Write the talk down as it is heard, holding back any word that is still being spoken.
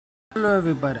Hello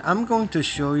everybody, I'm going to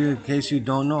show you in case you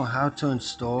don't know how to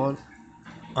uninstall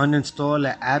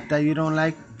an app that you don't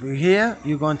like. Here,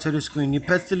 you go into the screen, you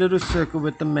press the little circle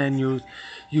with the menus,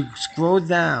 you scroll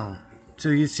down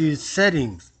till you see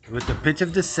settings with the picture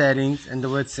of the settings and the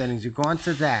word settings. You go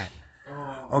onto that.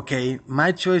 Okay,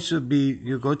 my choice would be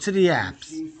you go to the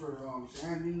apps.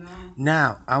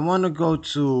 Now, I want to go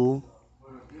to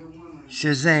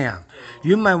Shazam.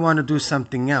 You might want to do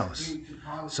something else.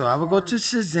 So I will go to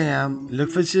Shazam,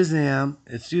 look for Shazam.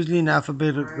 It's usually in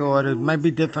alphabetical order. It might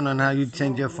be different on how you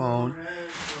change your phone.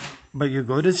 But you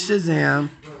go to Shazam.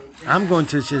 I'm going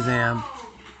to Shazam.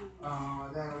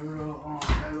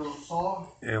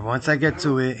 And once I get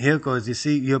to it, here it goes. You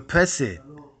see, you press it.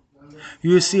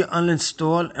 You see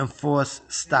uninstall and force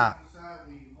stop.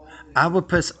 I will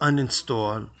press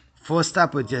uninstall. Force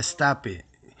stop will just stop it.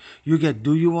 You get,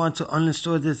 do you want to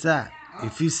uninstall this app?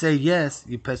 If you say yes,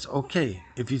 you press OK.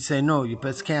 If you say no, you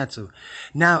press cancel.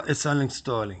 Now it's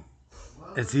uninstalling.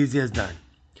 It's easy as done.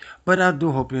 But I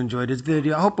do hope you enjoyed this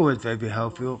video. I hope it was very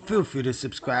helpful. Feel free to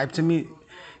subscribe to me.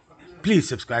 Please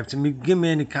subscribe to me. Give me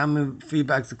any comment,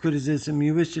 feedback, or criticism.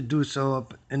 You wish to do so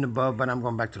up in above, but I'm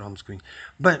going back to the home screen.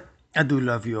 But I do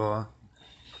love you all.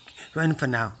 And for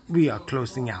now, we are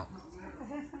closing out.